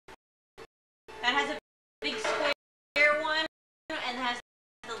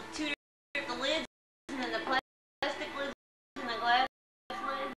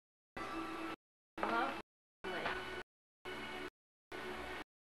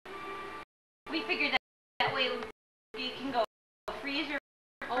we figured that way you can go freezer,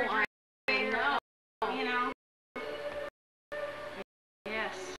 refrigerator, you know.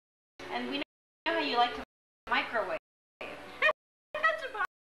 Yes. And we know how you like to microwave. That's about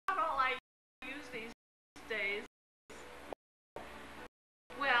all I use these days.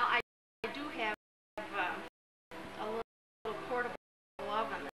 Well, I do have a little portable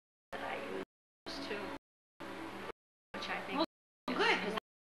oven that I use too, which I think. Well, good, because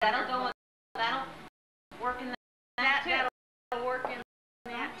that'll work in that too. That'll work in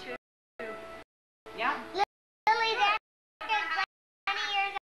that too. Yeah. Lily, that is 20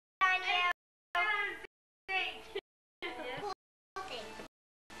 years on you.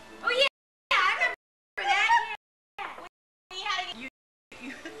 Oh yeah, I remember that. Yeah. We had to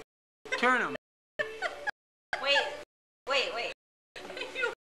You Turn them. wait.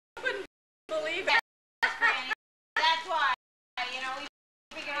 you wouldn't believe it. That's Granny. That's why, you know, we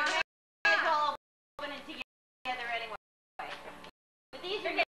figured it's all open and together anyway. But these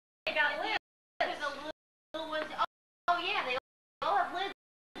are got lids. There's a little ones. Oh yeah, they all have lids,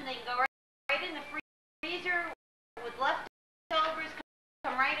 and they can go right in the freezer with leftovers.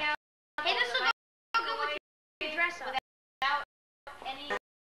 Come right out. Hey, this will go good with your dress up. Without any.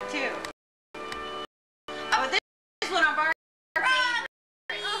 Two. Oh, this is one of our favorites.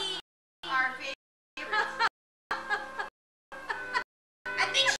 Our favorites. I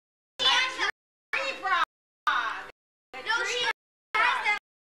think she has the tree frog. No, she has that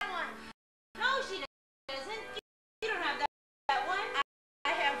one. No, she doesn't. You don't have that one. I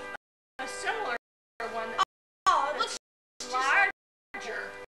have a similar one. Oh, it looks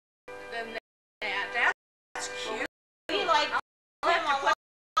Larger than that. That's cute. we like I'll him have to a lot.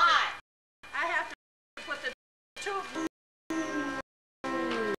 I have to put the two of them.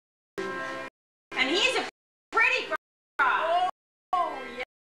 And he's a pretty frog. Oh,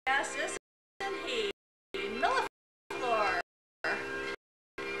 yes, isn't he? Millefleur.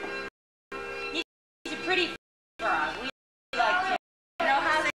 He's a pretty frog. We like him. You know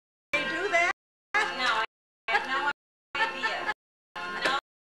how they do that? No, I have no idea.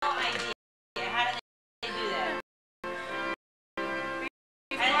 No idea. How do they do that?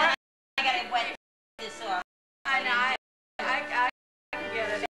 I gotta wet this off. I know, I can get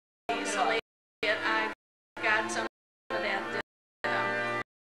it easily. I've got some of that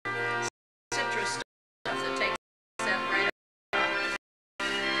citrus stuff that takes that right off.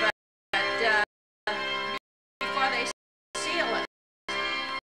 But before they seal it,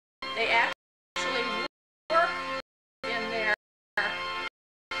 they actually work in there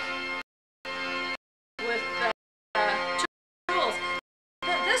with tools.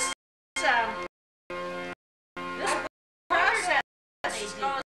 This process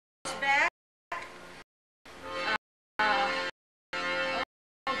goes back, oh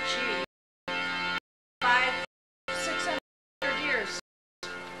gee, 500-600 years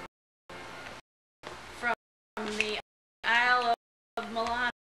from the Isle of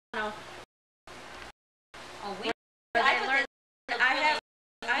Milano. Oh, we. Where I they thought learned. that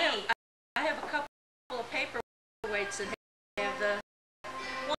was I have a couple of paperweights that have the.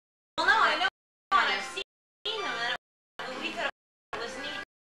 Well, no, I know. I've seen them. And we thought it was neat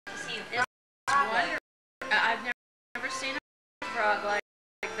to see a frog. I've never seen a frog like